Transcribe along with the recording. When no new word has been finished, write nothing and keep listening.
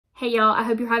Hey y'all, I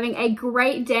hope you're having a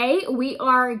great day. We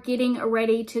are getting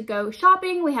ready to go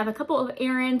shopping. We have a couple of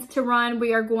errands to run.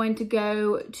 We are going to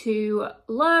go to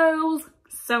Lowe's.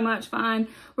 So much fun.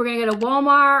 We're gonna go to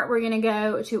Walmart. We're gonna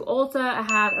go to Ulta. I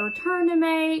have a return to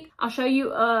make. I'll show you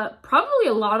probably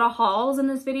a lot of hauls in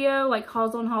this video, like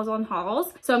hauls on hauls on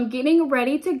hauls. So I'm getting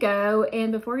ready to go.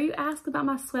 And before you ask about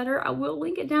my sweater, I will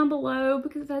link it down below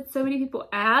because I've had so many people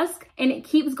ask and it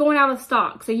keeps going out of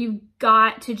stock. So you've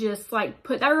got to just like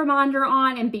put that reminder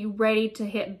on and be ready to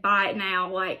hit buy it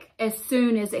now, like as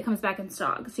soon as it comes back in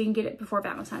stock, so you can get it before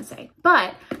Valentine's Day.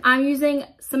 But I'm using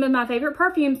some of my favorite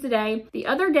perfumes today. The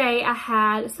other day I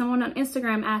had someone on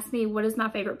Instagram ask me what is my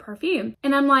favorite perfume,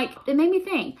 and I'm like, it made me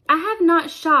think, I have not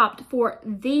shopped for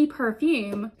the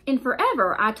perfume in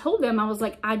forever. I told them, I was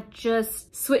like, I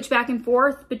just switch back and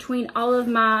forth between all of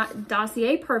my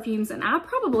Dossier perfumes, and I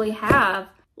probably have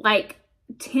like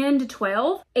 10 to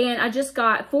 12, and I just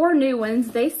got 4 new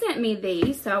ones. They sent me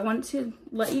these, so I wanted to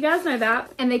let you guys know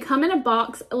that. And they come in a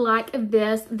box like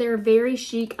this. They're very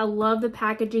chic. I love the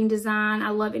packaging design.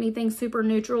 I love anything super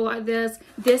neutral like this.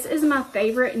 This is my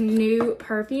favorite new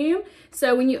perfume.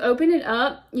 So when you open it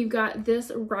up, you've got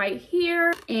this right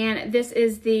here, and this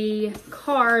is the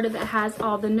card that has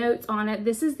all the notes on it.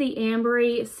 This is the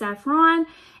Ambery Saffron,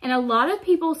 and a lot of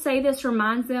people say this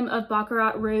reminds them of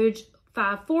Baccarat Rouge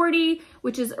 540,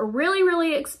 which is really,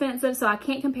 really expensive, so I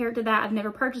can't compare it to that. I've never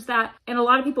purchased that. And a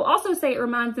lot of people also say it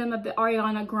reminds them of the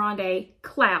Ariana Grande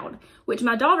Cloud, which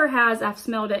my daughter has. I've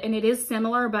smelled it and it is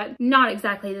similar, but not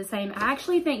exactly the same. I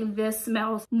actually think this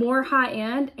smells more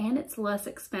high-end and it's less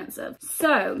expensive.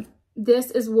 So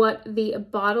this is what the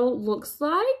bottle looks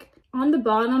like. On the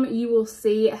bottom, you will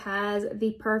see it has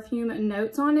the perfume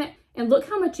notes on it, and look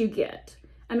how much you get.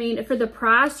 I mean, for the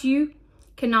price, you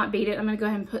cannot beat it. I'm gonna go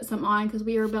ahead and put some on because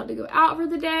we are about to go out for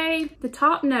the day. The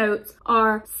top notes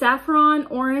are saffron,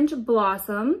 orange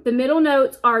blossom. The middle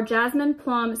notes are jasmine,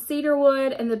 plum,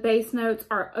 cedarwood, and the base notes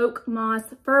are oak moss,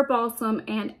 fir balsam,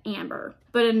 and amber.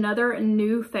 But another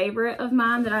new favorite of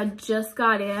mine that I just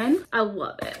got in, I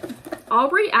love it.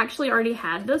 Aubrey actually already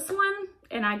had this one,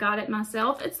 and I got it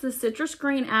myself. It's the citrus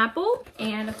green apple,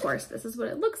 and of course this is what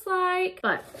it looks like.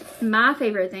 But my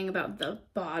favorite thing about the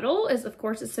bottle is, of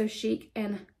course, it's so chic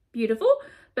and beautiful,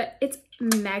 but it's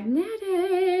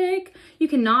magnetic. You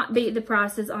cannot beat the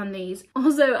prices on these.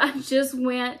 Also, I just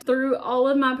went through all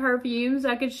of my perfumes.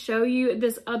 I could show you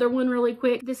this other one really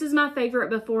quick. This is my favorite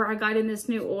before I got in this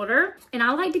new order, and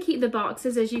I like to keep the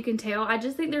boxes, as you can tell. I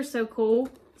just think they're so cool,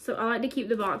 so I like to keep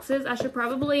the boxes. I should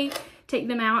probably take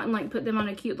them out and like put them on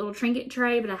a cute little trinket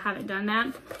tray, but I haven't done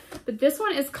that. But this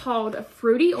one is called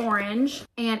Fruity Orange,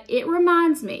 and it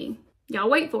reminds me, y'all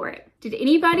wait for it. Did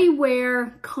anybody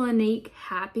wear Clinique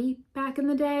Happy back in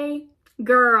the day?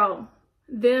 Girl,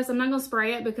 this, I'm not gonna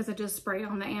spray it because I just sprayed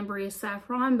on the Ambery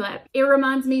Saffron, but it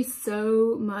reminds me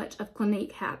so much of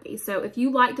Clinique Happy. So if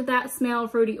you liked that smell,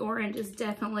 Fruity Orange is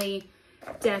definitely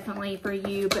for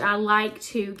you. But I like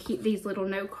to keep these little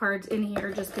note cards in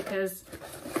here just because,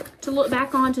 to look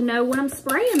back on, to know what I'm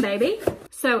spraying, baby.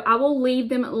 So I will leave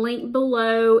them linked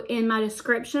below in my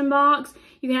description box.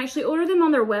 You can actually order them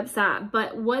on their website,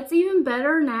 but what's even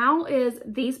better now is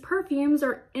these perfumes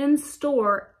are in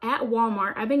store at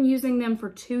Walmart. I've been using them for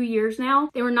 2 years now.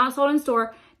 They were not sold in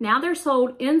store. Now they're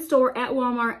sold in store at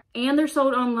Walmart, and they're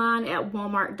sold online at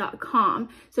walmart.com.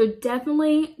 So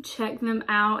definitely check them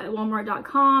out at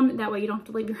walmart.com. That way you don't have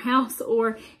to leave your house,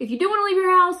 or if you do want to leave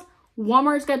your house,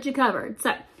 Walmart's got you covered.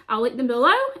 So I'll link them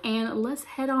below, and let's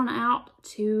head on out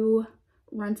to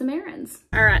run some errands.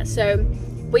 All right, so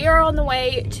we are on the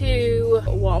way to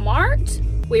Walmart.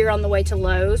 We are on the way to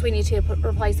Lowe's. We need to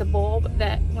replace a bulb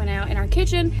that went out in our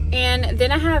kitchen. And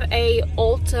then I have a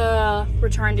Ulta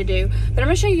return to do. But I'm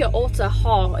gonna show you an Ulta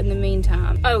haul in the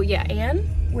meantime. Oh yeah, and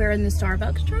we're in the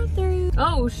Starbucks drive-thru.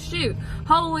 Oh shoot,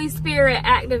 Holy Spirit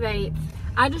activate.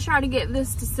 I just tried to get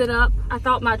this to sit up. I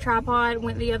thought my tripod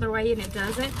went the other way and it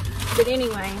doesn't. But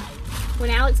anyway, when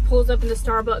Alex pulls up in the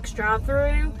Starbucks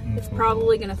drive-thru, it's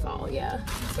probably gonna fall, yeah.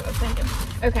 That's what I was thinking.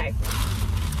 Okay,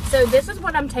 so this is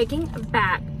what I'm taking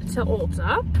back to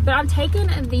Ulta. But I'm taking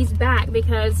these back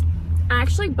because I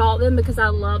actually bought them because I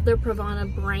love their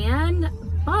Pravana brand,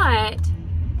 but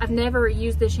I've never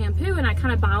used the shampoo, and I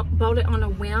kind of bought it on a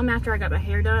whim after I got my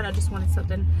hair done. I just wanted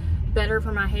something better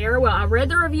for my hair. Well, I read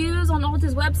the reviews on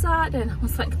Ulta's website and I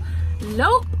was like,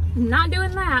 nope, not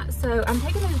doing that. So I'm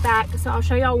taking these back, so I'll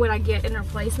show y'all what I get in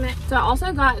replacement. So I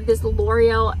also got this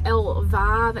L'Oreal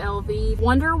LV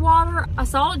Wonder Water. I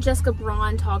saw Jessica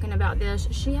Braun talking about this.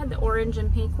 She had the orange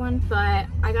and pink one, but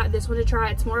I got this one to try.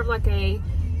 It's more of like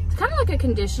it's kind of like a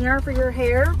conditioner for your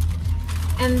hair.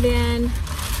 And then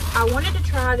I wanted to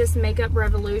try this Makeup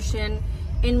Revolution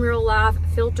in real life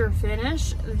filter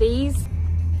finish. These,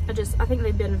 I think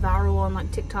they've been viral on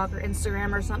like TikTok or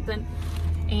Instagram or something.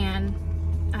 And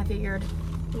I figured,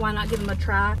 why not give them a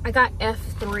try? I got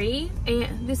F3,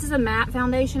 and this is a matte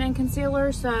foundation and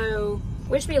concealer, so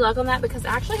wish me luck on that because I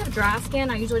actually have dry skin.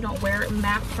 I usually don't wear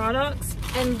matte products.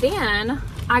 And then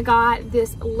I got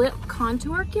this lip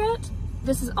contour kit.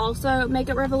 This is also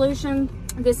Makeup Revolution.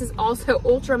 This is also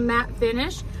ultra matte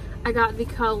finish. I got the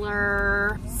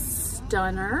color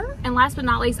Stunner. And last but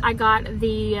not least, I got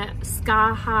the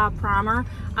Sky High Primer.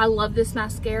 I love this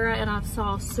mascara, and I've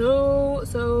saw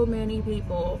so many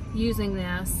people using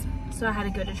this, so I had to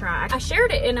give it a try. I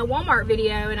shared it in a Walmart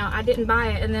video, and I didn't buy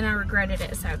it, and then I regretted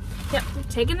it. So yep,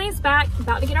 taking these back,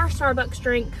 about to get our Starbucks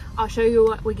drink. I'll show you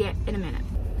what we get in a minute.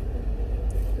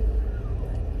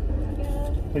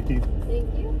 Thank you.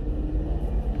 Thank you.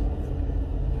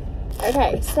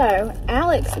 Okay, so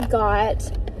Alex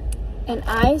got an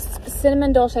iced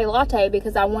cinnamon dolce latte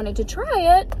because I wanted to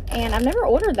try it, and I've never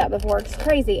ordered that before. It's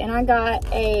crazy. And I got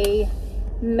a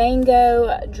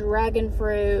mango dragon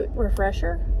fruit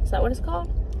refresher. Is that what it's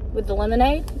called? With the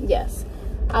lemonade? Yes.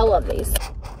 I love these.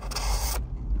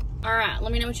 All right,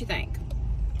 let me know what you think.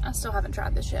 I still haven't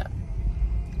tried this yet.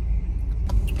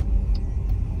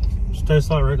 It tastes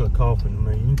like regular coffee to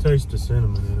me. You can taste the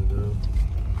cinnamon in it though.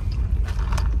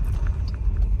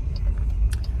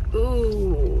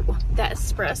 Ooh, that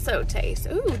espresso taste.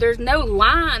 Ooh, there's no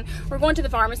line. We're going to the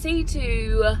pharmacy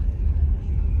to,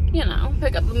 you know,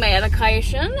 pick up the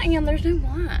medication, and there's no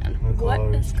line. What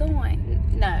is going?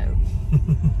 No.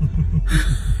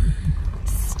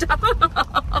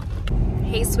 Stop.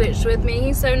 He switched with me.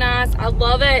 He's so nice. I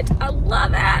love it. I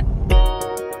love it.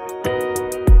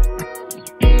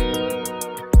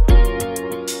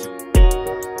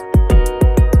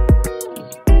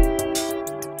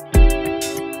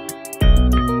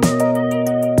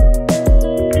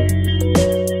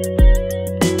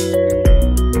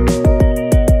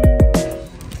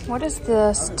 What is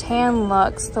this? Tan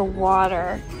Luxe, the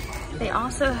water. They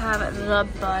also have the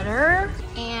butter,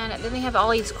 and then they have all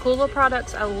these Coola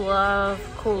products. I love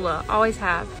Coola, always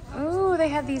have. Ooh, they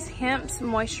have these Hemp's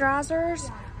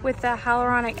moisturizers with the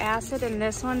hyaluronic acid, and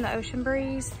this one, the Ocean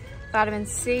Breeze, vitamin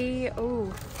C.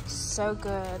 Ooh, so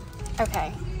good.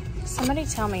 Okay, somebody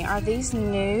tell me, are these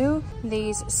new?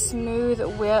 These Smooth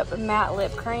Whip Matte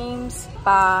Lip Creams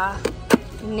by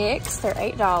NYX. They're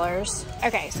 $8.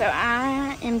 Okay, so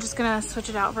I am just gonna switch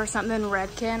it out for something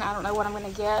Redken. I don't know what I'm gonna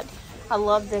get. I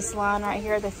love this line right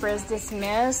here, the Frizz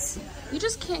Dismiss. You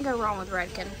just can't go wrong with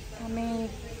Redken. I mean,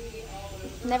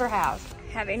 never have.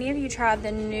 Have any of you tried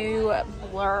the new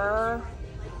Blur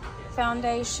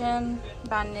foundation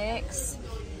by NYX?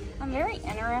 I'm very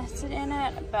interested in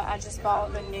it, but I just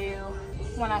bought the new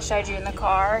one I showed you in the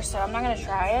car, so I'm not gonna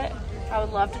try it. I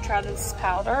would love to try this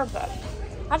powder, but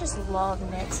I just love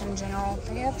NYX in general.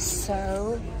 They have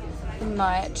so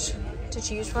much to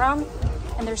choose from,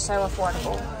 and they're so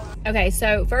affordable. Okay,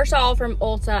 so first of all, from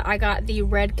Ulta, I got the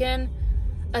Redken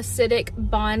Acidic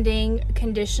Bonding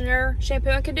Conditioner, shampoo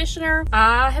and conditioner.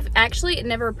 I have actually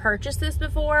never purchased this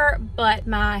before, but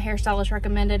my hairstylist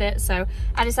recommended it, so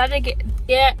I decided to get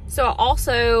it. So I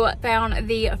also found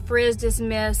the Frizz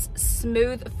Dismiss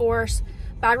Smooth Force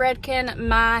by Redken.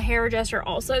 My hairdresser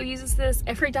also uses this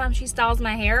every time she styles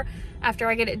my hair after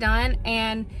I get it done,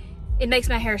 and it makes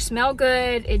my hair smell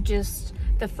good. It just,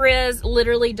 the frizz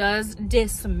literally does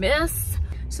dismiss.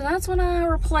 So that's when I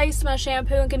replaced my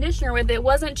shampoo and conditioner with it. It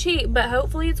wasn't cheap, but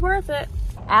hopefully it's worth it.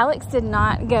 Alex did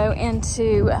not go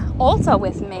into Ulta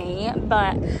with me,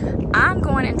 but I'm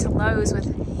going into Lowe's with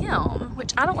him,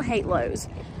 which I don't hate Lowe's.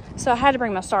 So I had to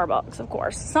bring my Starbucks, of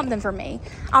course, something for me.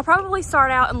 I'll probably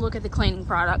start out and look at the cleaning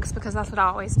products because that's what I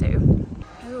always do.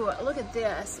 Ooh, look at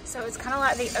this. So it's kind of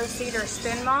like the O-Cedar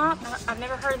Spin Mop. I've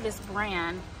never heard of this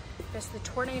brand. It's the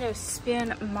Tornado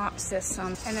Spin Mop System.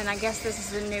 And then I guess this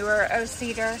is the newer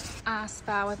O-Cedar. I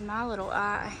spy with my little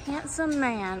eye. Handsome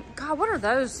man. God, what are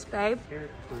those, babe? Air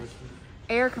compressors.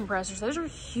 Air compressors. Those are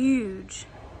huge.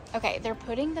 Okay, they're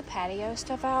putting the patio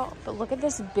stuff out, but look at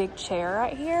this big chair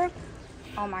right here.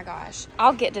 Oh my gosh.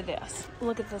 I'll get to this.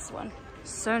 Look at this one.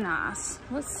 So nice.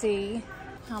 Let's see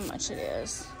how much it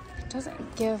is. It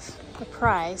doesn't give the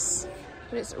price,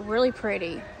 but it's really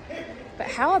pretty. But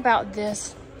how about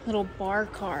this little bar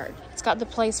cart? It's got the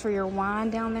place for your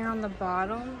wine down there on the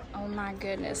bottom. Oh my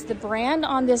goodness. The brand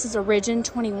on this is Origin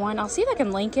 21. I'll see if I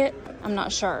can link it. I'm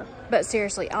not sure. But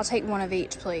seriously, I'll take one of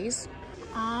each, please.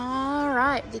 All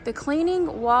right. The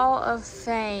Cleaning Wall of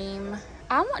Fame.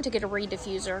 I want to get a reed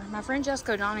diffuser. My friend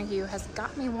Jessica Donahue has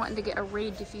got me wanting to get a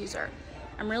reed diffuser.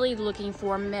 I'm really looking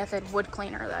for Method wood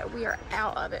cleaner though. We are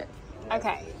out of it.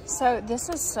 Okay, so this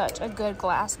is such a good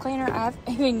glass cleaner. I've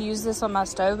even used this on my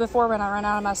stove before when I run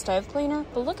out of my stove cleaner.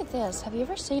 But look at this. Have you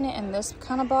ever seen it in this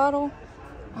kind of bottle?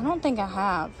 I don't think I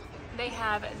have. They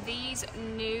have these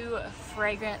new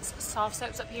fragrance soft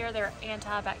soaps up here. They're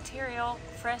antibacterial,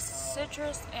 fresh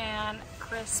citrus, and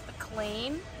crisp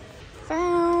clean.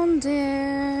 Found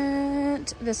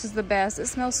it. This is the best. It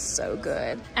smells so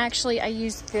good. Actually, I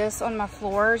use this on my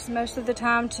floors most of the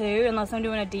time too, unless I'm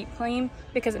doing a deep clean,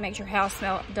 because it makes your house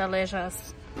smell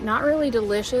delicious. Not really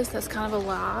delicious, that's kind of a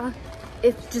lie.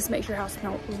 It just makes your house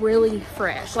smell really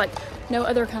fresh, like no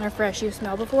other kind of fresh you've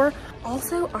smelled before.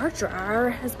 Also, our dryer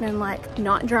has been like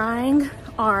not drying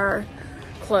our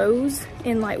clothes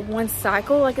in like one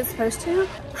cycle like it's supposed to.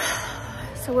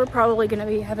 So we're probably gonna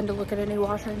be having to look at a new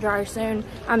washer and dryer soon.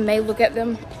 I may look at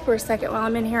them for a second while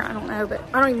I'm in here, I don't know, but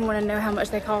I don't even wanna know how much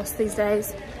they cost these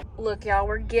days. Look y'all,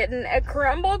 we're getting a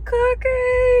crumble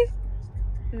cookie.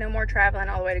 No more traveling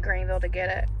all the way to Greenville to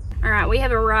get it. All right, we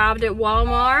have arrived at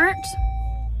Walmart.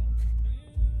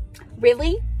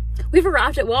 Really? We've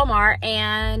arrived at Walmart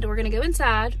and we're gonna go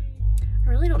inside. I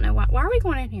really don't know why are we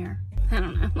going in here? I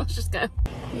don't know, let's just go.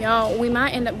 Y'all, we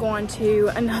might end up going to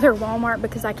another Walmart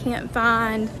because I can't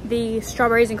find the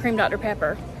strawberries and cream Dr.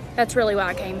 Pepper. That's really why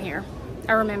I came here.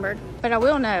 I remembered. But I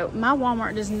will note, my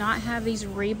Walmart does not have these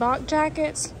Reebok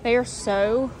jackets. They are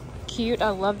so cute. I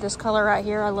love this color right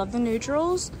here. I love the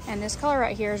neutrals. And this color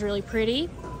right here is really pretty.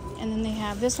 And then they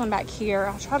have this one back here.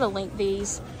 I'll try to link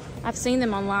these. I've seen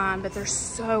them online, but they're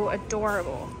so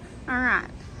adorable. All right,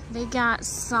 they got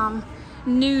some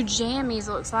new jammies,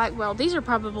 it looks like. Well, these are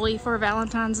probably for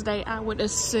Valentine's Day, I would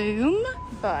assume,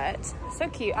 but so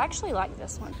cute. I actually like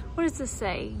this one. What does this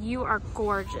say? You are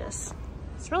gorgeous.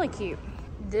 It's really cute.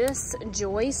 This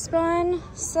Joy Spun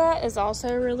set is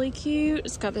also really cute.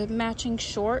 It's got the matching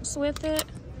shorts with it.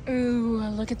 Ooh,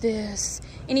 look at this.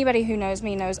 Anybody who knows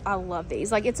me knows I love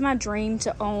these. Like, it's my dream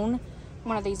to own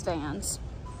one of these Vans.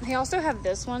 They also have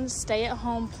this one, Stay at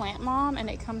Home Plant Mom, and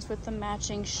it comes with the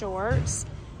matching shorts.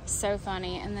 So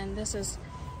funny. And then this is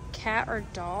cat or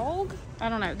dog, I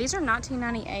don't know. These are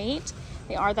 $19.98.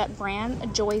 They are that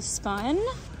brand, Joy Spun.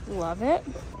 Love it.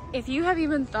 If you have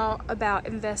even thought about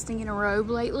investing in a robe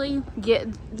lately,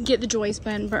 get the Joy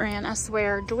Spun brand. I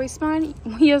swear, Joy Spun,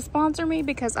 will you sponsor me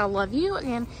because I love you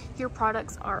and your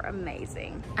products are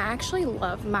amazing. I actually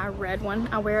love my red one.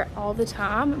 I wear it all the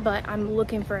time, but I'm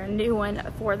looking for a new one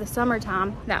for the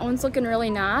summertime. That one's looking really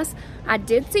nice. I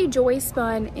did see Joy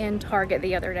Spun in Target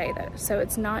the other day though, so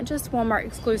it's not just Walmart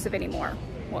exclusive anymore.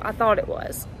 Well, I thought it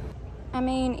was. I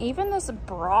mean, even this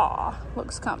bra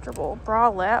looks comfortable.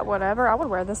 Bralette, whatever. I would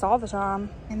wear this all the time.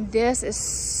 And this is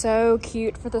so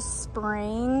cute for the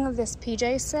spring, this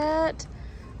PJ set.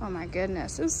 Oh my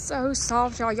goodness, it's so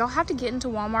soft, y'all. Y'all have to get into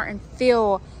Walmart and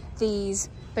feel these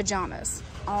pajamas.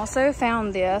 Also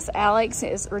found this. Alex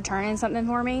is returning something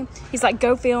for me. He's like,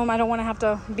 go film. I don't want to have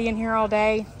to be in here all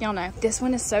day. Y'all know. This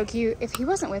one is so cute. If he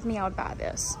wasn't with me, I would buy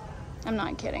this. I'm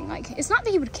not kidding. Like, it's not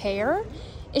that he would care.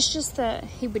 It's just that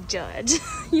he would judge.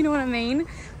 You know what I mean?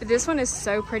 But this one is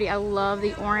so pretty. I love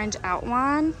the orange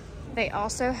outline. They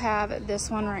also have this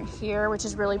one right here, which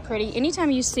is really pretty. Anytime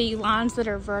you see lines that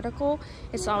are vertical,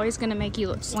 it's always gonna make you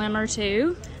look slimmer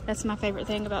too. That's my favorite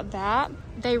thing about that.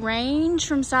 They range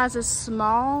from sizes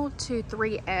small to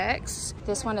 3X.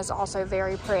 This one is also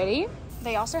very pretty.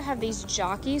 They also have these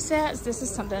jockey sets. This is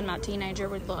something my teenager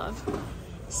would love.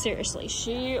 Seriously,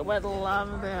 she would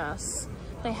love this.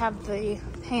 They have the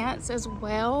pants as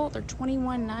well. They're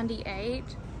 $21.98.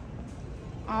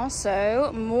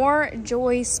 Also, more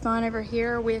Joy Spun over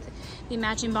here with the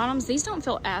matching bottoms. These don't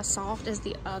feel as soft as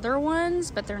the other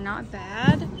ones, but they're not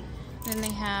bad. Then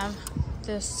they have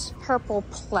this purple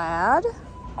plaid.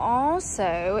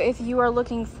 Also, if you are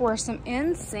looking for some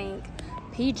NSYNC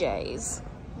PJs,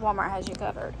 Walmart has you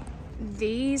covered.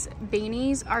 These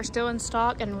beanies are still in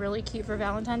stock and really cute for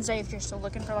Valentine's Day if you're still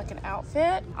looking for like an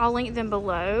outfit. I'll link them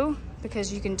below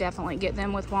because you can definitely get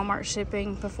them with Walmart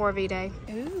shipping before V-Day.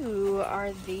 Ooh,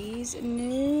 are these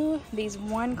new? These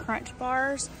one crunch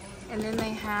bars, and then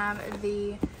they have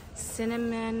the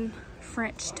cinnamon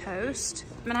French toast.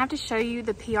 I'm gonna have to show you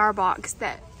the PR box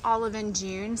that Olive and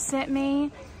June sent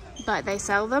me, but they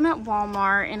sell them at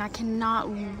Walmart and I cannot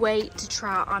wait to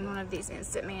try on one of these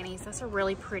instant manis. That's a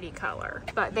really pretty color.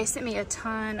 But they sent me a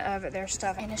ton of their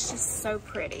stuff and it's just so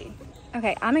pretty.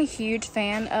 Okay, I'm a huge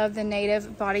fan of the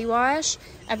Native body wash.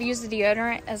 I've used the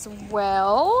deodorant as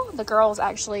well. The girls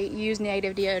actually use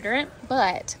Native deodorant,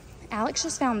 but Alex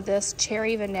just found this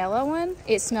cherry vanilla one.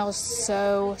 It smells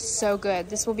so, so good.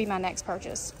 This will be my next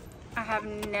purchase. I have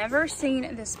never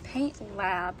seen this paint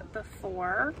lab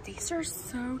before. These are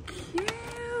so cute.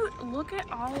 Look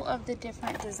at all of the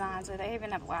different designs. Oh, they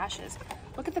even have lashes.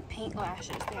 Look at the pink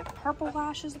lashes. They have purple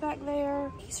lashes back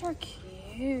there. These are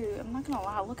cute. I'm not gonna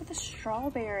lie. Look at the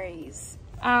strawberries.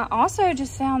 I also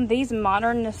just found these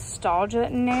modern nostalgia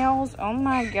nails. Oh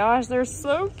my gosh, they're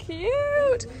so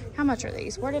cute. How much are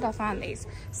these? Where did I find these?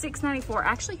 $6.94. I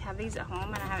actually have these at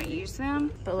home and I haven't used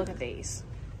them, but look at these.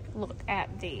 Look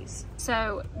at these.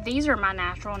 So these are my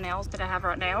natural nails that I have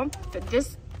right now, but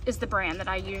this is the brand that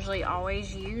I usually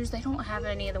always use. They don't have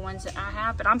any of the ones that I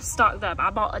have, but I'm stocked up.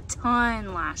 I bought a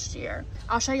ton last year.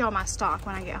 I'll show y'all my stock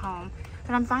when I get home.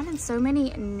 But I'm finding so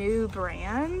many new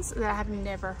brands that I have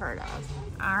never heard of.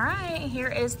 All right, here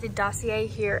is the Dossier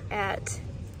here at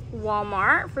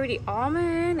Walmart. Fruity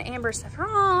Almond, Amber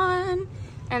Saffron,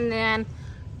 and then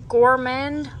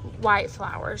Gourmand White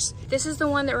Flowers. This is the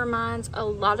one that reminds a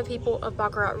lot of people of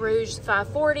Baccarat Rouge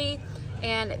 540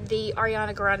 and the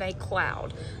Ariana Grande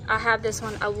Cloud. I have this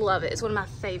one, I love it. It's one of my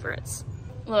favorites.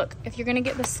 Look, if you're gonna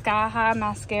get the Sky High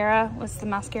mascara, what's the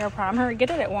mascara primer?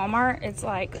 Get it at Walmart. It's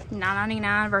like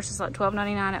 $9.99 versus like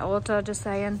 $12.99 at Ulta, just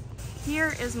saying.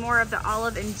 Here is more of the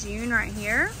Olive in June right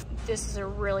here. This is a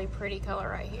really pretty color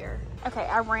right here. Okay,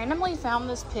 I randomly found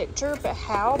this picture, but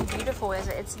how beautiful is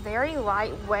it? It's very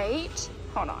lightweight.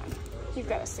 Hold on, you've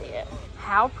gotta see it.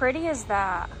 How pretty is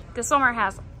that? This Walmart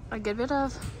has a good bit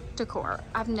of decor.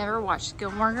 I've never watched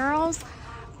Gilmore Girls,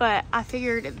 but I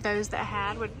figured those that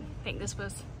had would think this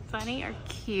was funny or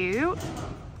cute.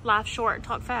 Life short,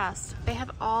 talk fast. They have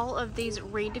all of these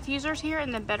reed diffusers here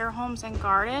in the Better Homes and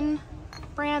Garden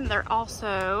brand. They're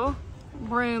also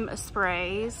room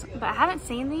sprays, but I haven't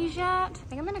seen these yet. I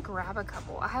think I'm gonna grab a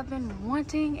couple. I have been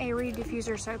wanting a reed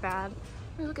diffuser so bad.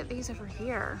 Look at these over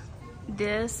here.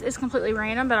 This is completely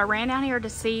random, but I ran down here to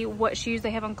see what shoes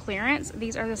they have on clearance.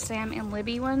 These are the Sam and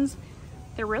Libby ones.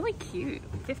 They're really cute.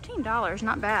 $15,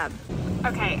 not bad.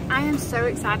 Okay, I am so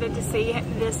excited to see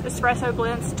this espresso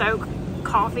blend Stoke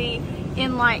coffee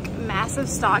in like massive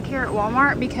stock here at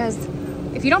Walmart, because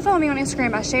if you don't follow me on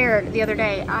Instagram, I shared the other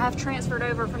day, I have transferred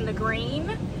over from the green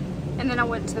and then I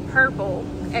went to the purple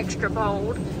extra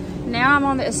bold. Now I'm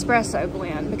on the espresso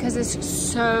blend because it's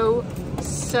so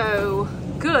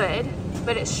good,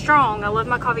 but it's strong. I love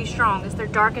my coffee strong. It's their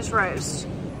darkest roast.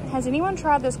 Has anyone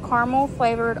tried this caramel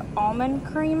flavored almond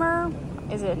creamer?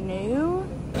 Is it new?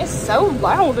 It's so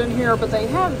loud in here, but they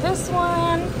have this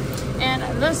one and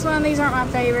this one. These aren't my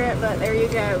favorite, but there you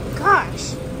go.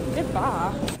 Gosh,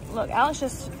 goodbye. Look, Alex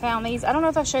just found these. I don't know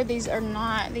if I showed these or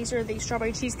not. These are the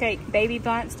strawberry cheesecake baby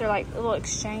bunts. They're like little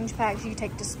exchange packs you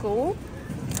take to school.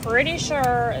 Pretty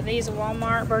sure these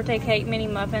Walmart birthday cake mini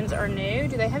muffins are new.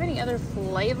 Do they have any other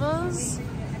flavors?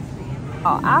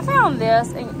 Oh, I found this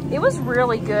and it was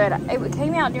really good. It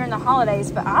came out during the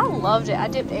holidays, but I loved it. I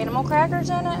dipped animal crackers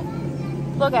in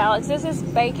it. Look, Alex, this is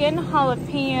bacon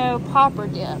jalapeno popper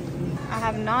dip. I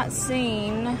have not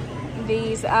seen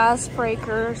these ice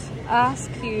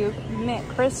cube mint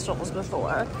crystals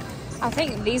before. I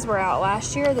think these were out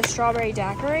last year, the strawberry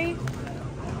daiquiri,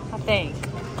 I think.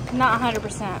 Not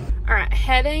 100%. All right,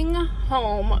 heading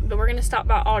home, but we're gonna stop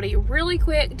by Aldi really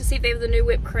quick to see if they have the new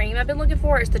whipped cream I've been looking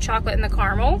for. It's the chocolate and the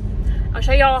caramel. I'll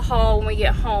show y'all a haul when we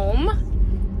get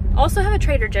home. Also have a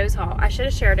Trader Joe's haul. I should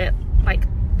have shared it like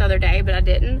the other day, but I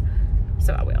didn't,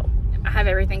 so I will. I have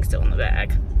everything still in the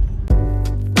bag.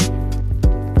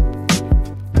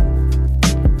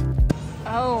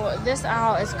 Oh, this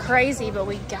aisle is crazy, but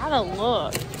we gotta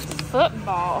look.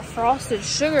 Football, frosted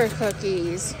sugar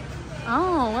cookies.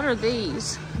 Oh, what are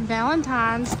these?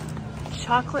 Valentine's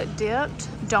chocolate dipped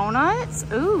donuts.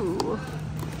 Ooh.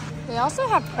 They also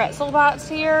have pretzel bites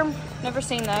here. Never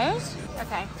seen those.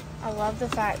 Okay. I love the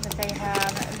fact that they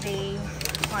have the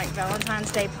like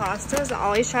Valentine's Day pastas. I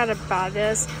always try to buy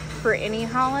this for any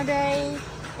holiday.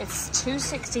 It's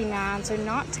 $2.69, so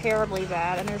not terribly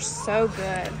bad, and they're so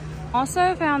good.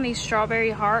 Also found these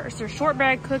strawberry hearts. They're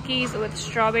shortbread cookies with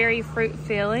strawberry fruit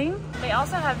filling. They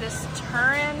also have this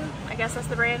Turin, I guess that's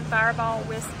the brand, Fireball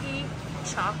Whiskey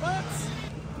chocolates.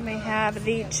 They have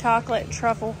the chocolate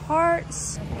truffle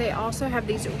hearts. They also have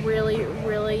these really,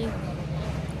 really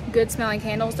good smelling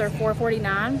candles. They're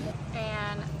 $4.49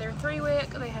 and they're 3-wick.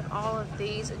 They have all of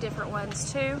these different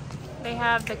ones too. They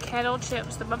have the kettle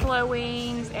chips, the buffalo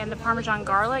wings, and the Parmesan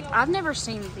garlic. I've never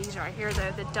seen these right here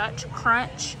though. The Dutch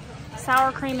Crunch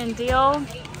sour cream and dill.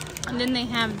 And then they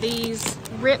have these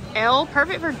Rip L,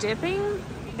 perfect for dipping.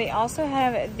 They also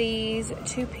have these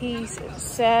 2-piece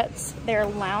sets. They're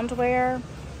loungewear.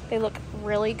 They look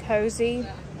really cozy.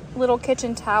 Little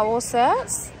kitchen towel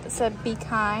sets that said be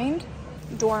kind.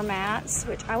 doormats,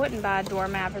 which I wouldn't buy a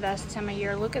doormat for this time of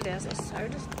year. Look at this. It's so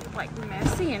just like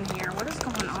messy in here. What is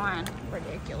going on?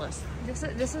 Ridiculous. This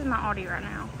is my Aldi right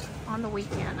now on the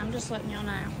weekend. I'm just letting y'all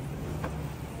know.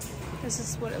 This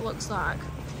is what it looks like.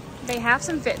 They have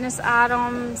some fitness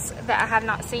items that I have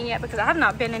not seen yet because I have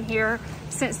not been in here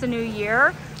since the new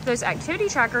year. Those activity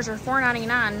trackers are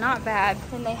 $4.99, not bad.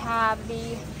 Then they have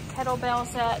the kettlebell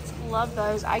sets. Love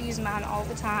those. I use mine all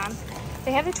the time.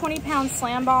 They have the 20-pound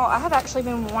slam ball. I have actually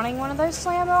been wanting one of those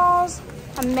slam balls.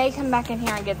 I may come back in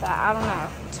here and get that. I don't know.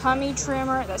 Tummy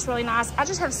trimmer. That's really nice. I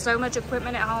just have so much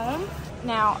equipment at home.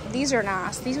 Now, these are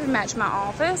nice. These would match my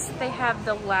office. They have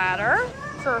the ladder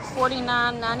for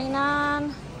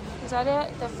 $49.99. Is that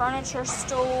it? The furniture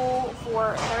stool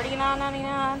for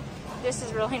 $39.99. This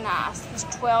is really nice. This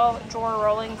 12-drawer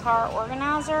rolling cart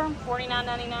organizer,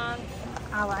 $49.99.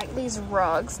 I like these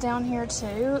rugs down here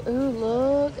too. Ooh,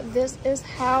 look. This is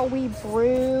how we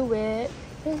brew it.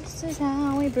 This is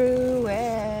how we brew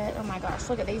it. Oh my gosh,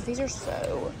 look at these. These are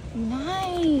so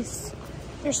nice.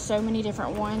 There's so many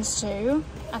different ones too.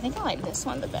 I think I like this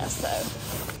one the best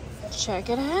though. Check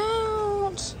it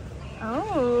out.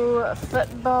 Oh,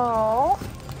 football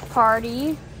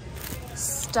party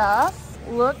stuff.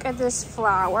 Look at this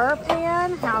flower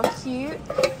pan. How cute.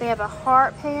 They have a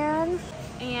heart pan.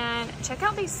 And check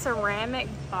out these ceramic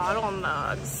bottle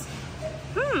mugs.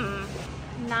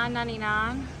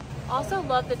 $9.99. Also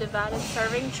love the divided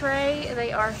serving tray.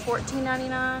 They are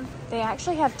 $14.99. They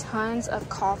actually have tons of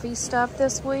coffee stuff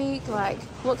this week. Like,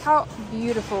 look how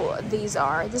beautiful these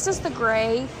are. This is the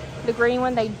green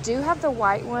one. They do have the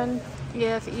white one.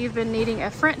 If you've been needing a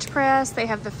French press, they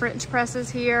have the French presses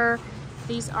here.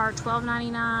 These are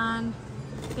 $12.99.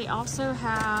 They also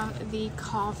have the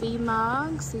coffee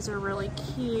mugs. These are really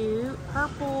cute.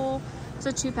 Purple. It's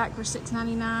a 2-pack for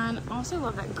 $6.99. Also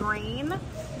love that green.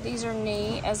 These are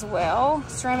neat as well.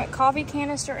 Ceramic coffee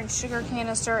canister and sugar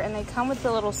canister, and they come with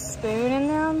the little spoon in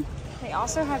them. They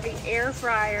also have the air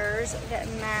fryers that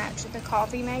match the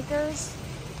coffee makers.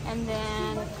 And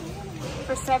then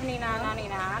for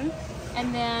 $79.99.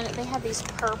 And then they have these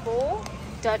purple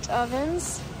Dutch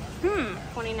ovens.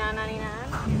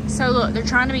 $29.99. So look, they're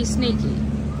trying to be sneaky.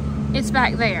 It's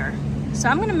back there. So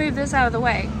I'm gonna move this out of the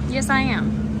way. Yes, I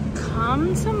am.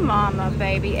 Come to mama,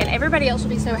 baby. And everybody else will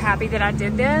be so happy that I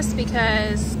did this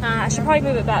because I should probably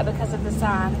move it back because of the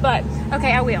sign. But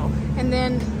okay, I will. And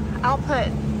then I'll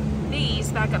put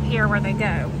these back up here where they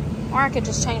go. Or I could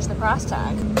just change the price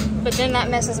tag. But then that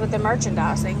messes with the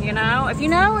merchandising, you know? If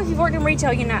you've worked in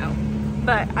retail, you know.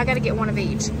 But I gotta get one of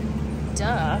each.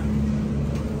 Duh.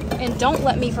 And don't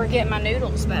let me forget my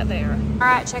noodles back there. All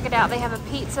right, check it out. They have a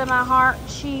pizza, my heart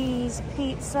cheese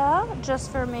pizza, just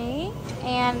for me.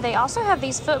 And they also have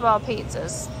these football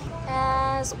pizzas,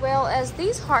 as well as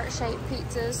these heart-shaped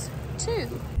pizzas, too.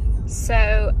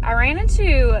 So I ran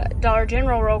into Dollar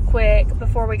General real quick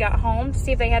before we got home to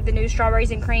see if they had the new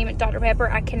strawberries and cream at Dr. Pepper.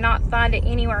 I cannot find it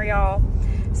anywhere, y'all.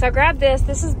 So I grabbed this.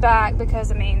 This is back because,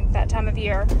 I mean, that time of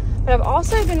year. But I've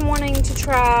also been wanting to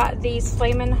try these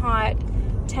Flamin' Hot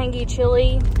tangy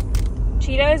chili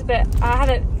Cheetos, but I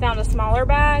haven't found a smaller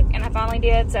bag, and I finally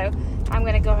did, so I'm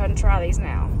gonna go ahead and try these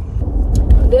now.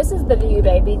 This is the view,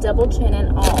 baby, double chin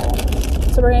and all.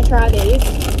 So we're gonna try these.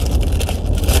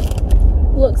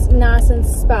 Looks nice and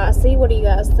spicy. What do you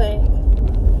guys think?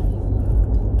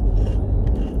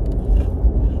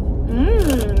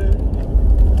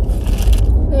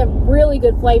 They have really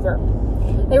good flavor.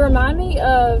 They remind me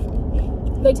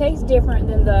of, they taste different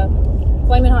than the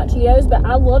Flamin' Hot Cheetos, but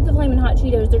I love the Flamin' Hot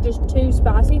Cheetos. They're just too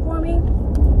spicy for me.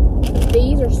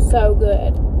 These are so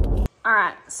good. All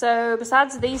right, so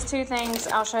besides these two things,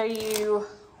 I'll show you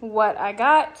what I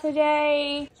got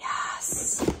today.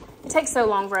 Yes. It takes so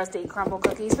long for us to eat crumble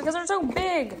cookies because they're so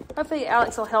big. Hopefully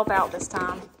Alex will help out this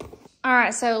time. All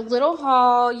right, so little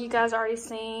haul. You guys already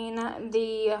seen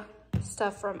the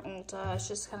stuff from Ulta. It's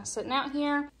just kind of sitting out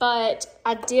here, but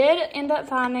I did end up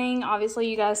finding, obviously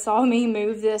you guys saw me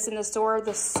move this in the store,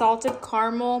 the salted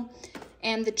caramel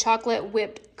and the chocolate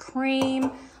whipped cream.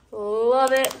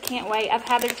 Love it, can't wait. I've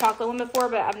had the chocolate one before,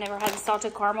 but I've never had the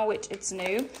salted caramel, which it's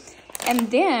new.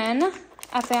 And then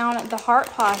I found the heart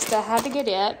pasta. I had to get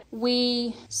it.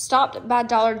 We stopped by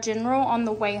Dollar General on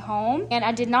the way home, and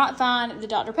I did not find the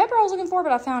Dr. Pepper I was looking for,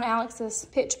 but I found Alex's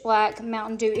Pitch Black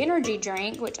Mountain Dew energy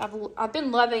drink, which I've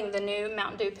been loving the new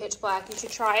Mountain Dew Pitch Black. You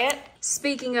should try it.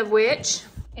 Speaking of which,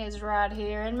 is right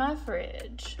here in my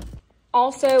fridge.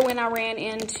 Also, when I ran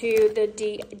into the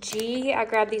DG, I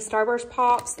grabbed these Starburst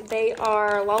Pops. They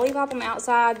are lollipop on the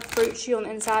outside, fruit chew on the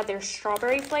inside. They're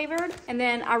strawberry flavored. And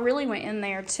then I really went in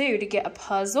there too to get a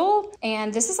puzzle.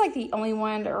 And this is like the only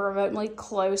one that are remotely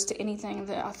close to anything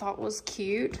that I thought was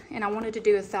cute. And I wanted to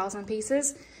do 1,000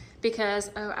 pieces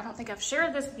because, oh, I don't think I've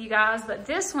shared this with you guys, but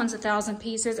this one's 1,000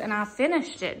 pieces and I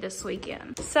finished it this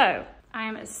weekend. So I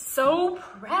am so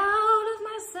proud of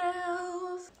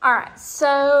myself. All right,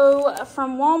 so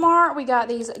from Walmart, we got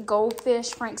these Goldfish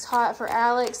Frank's Hot for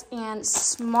Alex and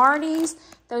Smarties.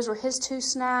 Those were his 2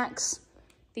 snacks.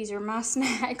 These are my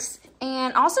snacks.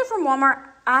 And also from Walmart,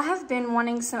 I have been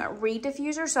wanting some reed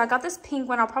diffusers. So I got this pink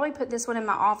one. I'll probably put this one in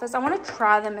my office. I want to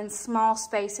try them in small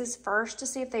spaces first to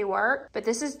see if they work. But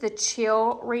this is the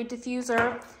Chill reed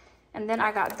diffuser. And then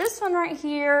I got this one right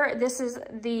here. This is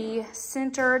the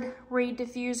Centered reed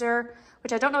diffuser,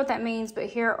 which I don't know what that means, but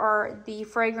here are the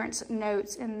fragrance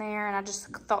notes in there. And I just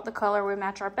thought the color would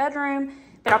match our bedroom,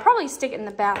 but I'll probably stick it in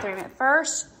the bathroom at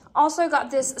first. Also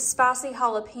got this spicy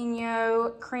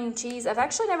jalapeno cream cheese. I've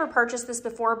actually never purchased this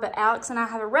before, but Alex and I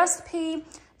have a recipe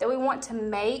that we want to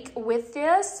make with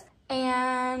this.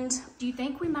 And do you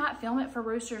think we might film it for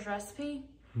Rooster's recipe?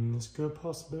 It's a good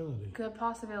possibility. Good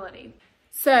possibility.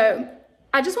 So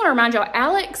I just want to remind y'all,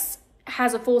 Alex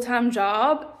has a full-time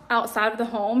job outside of the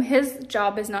home. His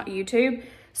job is not YouTube.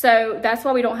 So that's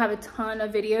why we don't have a ton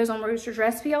of videos on Rooster's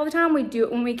recipe all the time. We do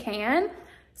it when we can.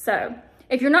 So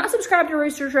if you're not subscribed to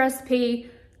Rooster's recipe,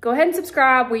 go ahead and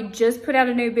subscribe. We just put out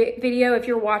a new video. If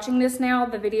you're watching this now,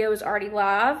 the video is already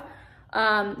live.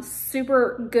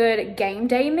 Super good game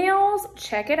day meals.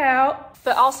 Check it out.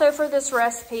 But also for this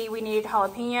recipe, we needed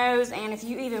jalapenos. And if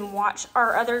you even watch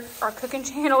our cooking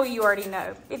channel, you already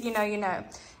know. If you know, you know.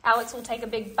 Alex will take a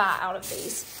big bite out of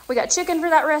these. We got chicken for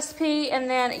that recipe. And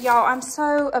then, y'all, I'm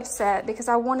so upset because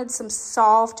I wanted some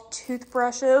soft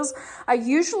toothbrushes. I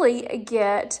usually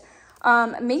get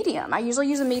medium. I usually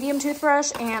use a medium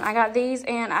toothbrush, and I got these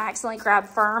and I accidentally grabbed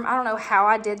firm. I don't know how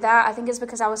I did that. I think it's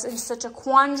because I was in such a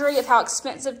quandary of how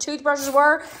expensive toothbrushes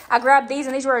were. I grabbed these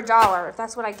and these were $1.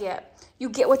 That's what I get. You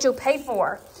get what you pay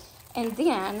for. And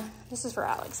then this is for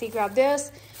Alex. He grabbed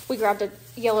this. We grabbed a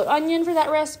yellow onion for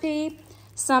that recipe.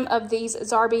 Some of these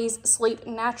Zarbee's Sleep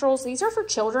Naturals. These are for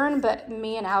children, but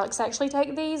me and Alex actually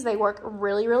take these. They work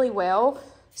really, really well.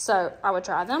 So I would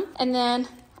try them. And then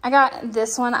I got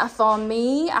this one. I thought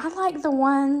I like the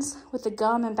ones with the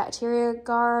gum and bacteria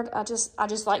guard. I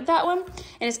just like that one.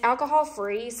 And it's alcohol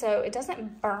free, so it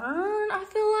doesn't burn, I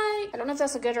feel like. I don't know if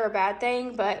that's a good or a bad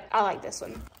thing, but I like this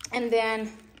one. And then,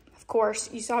 of course,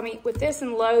 you saw me with this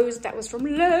in Lowe's. That was from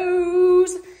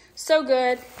Lowe's. So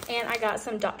good. And I got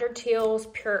some Dr. Teal's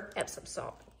Pure Epsom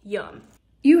Salt. Yum.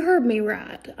 You heard me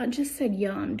right. I just said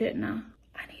yum, didn't I?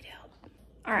 I need help.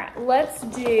 All right, let's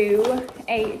do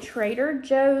a Trader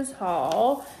Joe's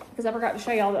haul because I forgot to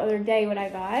show y'all the other day what I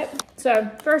got. So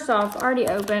first off, already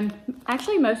opened.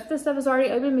 Actually, most of the stuff is already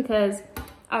open because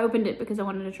I opened it because I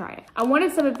wanted to try it. I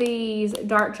wanted some of these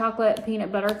dark chocolate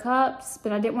peanut butter cups,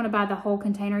 but I didn't want to buy the whole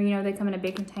container. You know, they come in a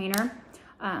big container.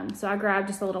 So I grabbed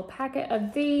just a little packet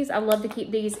of these. I love to keep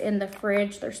these in the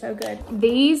fridge. They're so good.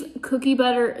 These cookie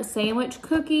butter sandwich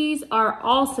cookies are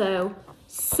also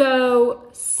so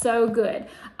good.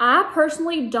 I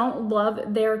personally don't love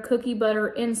their cookie butter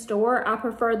in store. I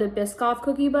prefer the Biscoff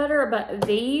cookie butter, but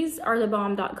these are the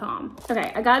bomb.com.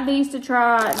 Okay, I got these to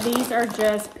try. These are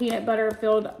just peanut butter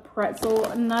filled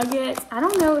pretzel nuggets. I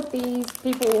don't know if these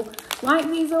people like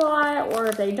these a lot or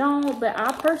if they don't, but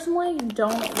I personally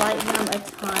don't like them a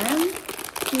ton.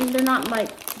 I mean, they're not my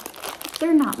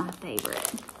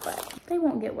favorite, but they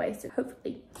won't get wasted,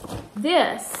 hopefully.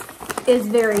 This is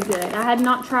very good. I had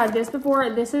not tried this before.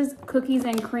 This is cookies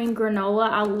and cream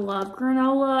granola. I love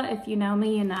granola. If you know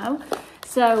me, you know.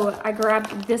 So I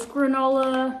grabbed this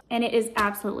granola and it is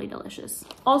absolutely delicious.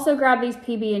 Also grabbed these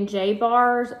PB&J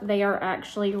bars. They are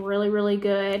actually really, really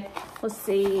good. Let's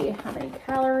see how many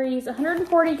calories.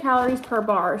 140 calories per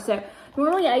bar. So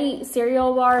normally I eat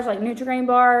cereal bars, like Nutri-Grain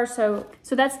bars, so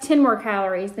that's 10 more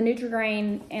calories. The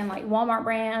Nutri-Grain and like Walmart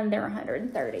brand, they're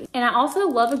 130. And I also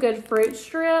love a good fruit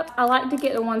strip. I like to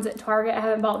get the ones at Target. I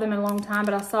haven't bought them in a long time,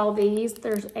 but I saw these.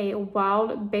 There's a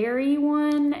wild berry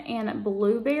one and a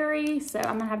blueberry, so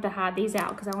I'm gonna have to hide these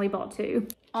out because I only bought 2.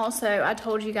 Also, I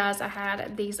told you guys I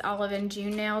had these Olive and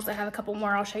June nails. I have a couple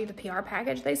more. I'll show you the PR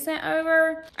package they sent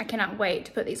over. I cannot wait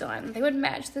to put these on. They would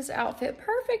match this outfit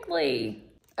perfectly.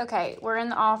 Okay, we're in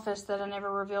the office that I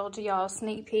never revealed to y'all.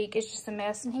 Sneak peek, it's just a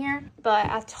mess in here. But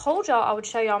I told y'all I would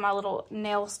show y'all my little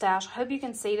nail stash. I hope you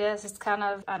can see this. It's kind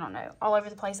of, I don't know, all over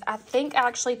the place. I think I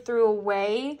actually threw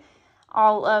away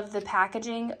all of the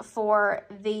packaging for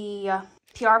the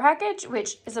PR package,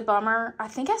 which is a bummer. I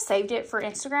think I saved it for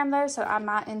Instagram though, so I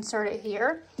might insert it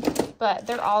here. But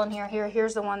they're all in here.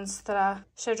 Here's the ones that I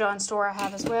showed y'all in store I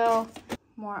have as well.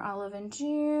 More Olive and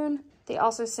June. They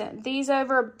also sent these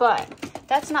over, but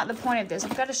that's not the point of this.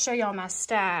 I've got to show y'all my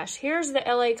stash. Here's the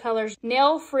LA Colors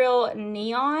Nail Frill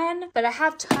Neon, but I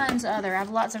have tons other. I have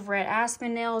lots of red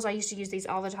aspen nails. I used to use these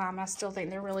all the time. I still think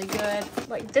they're really good.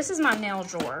 Like, this is my nail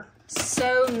drawer.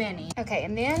 So many. Okay,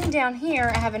 and then down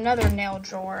here, I have another nail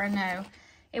drawer. I know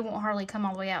it won't hardly come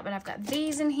all the way out, but I've got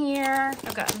these in here.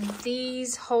 I've got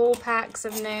these whole packs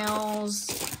of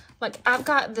nails. Like, I've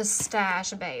got the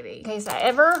stash, baby, in case I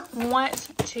ever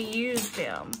want to use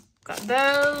them. Got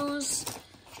those,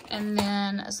 and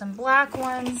then some black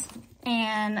ones,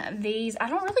 and these. I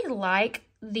don't really like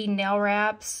the nail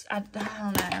wraps. I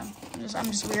don't know. I'm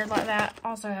just weird like that.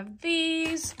 Also have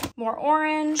these. More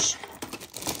orange.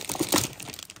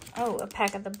 Oh, a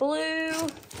pack of the blue.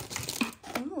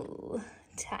 Ooh,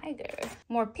 tiger.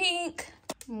 More pink.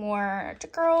 More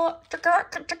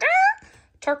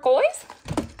turquoise.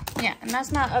 Yeah, and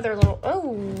that's my other little,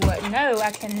 oh, no, I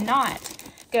cannot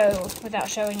go without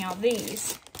showing y'all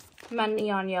these. My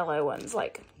neon yellow ones.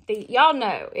 Like, y'all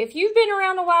know. If you've been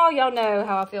around a while, y'all know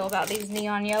how I feel about these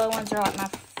neon yellow ones. They're like my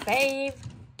fave.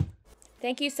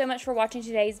 Thank you so much for watching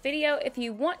today's video. If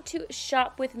you want to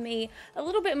shop with me a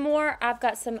little bit more, I've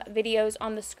got some videos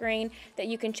on the screen that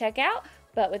you can check out.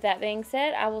 But with that being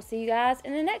said, I will see you guys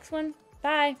in the next one.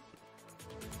 Bye.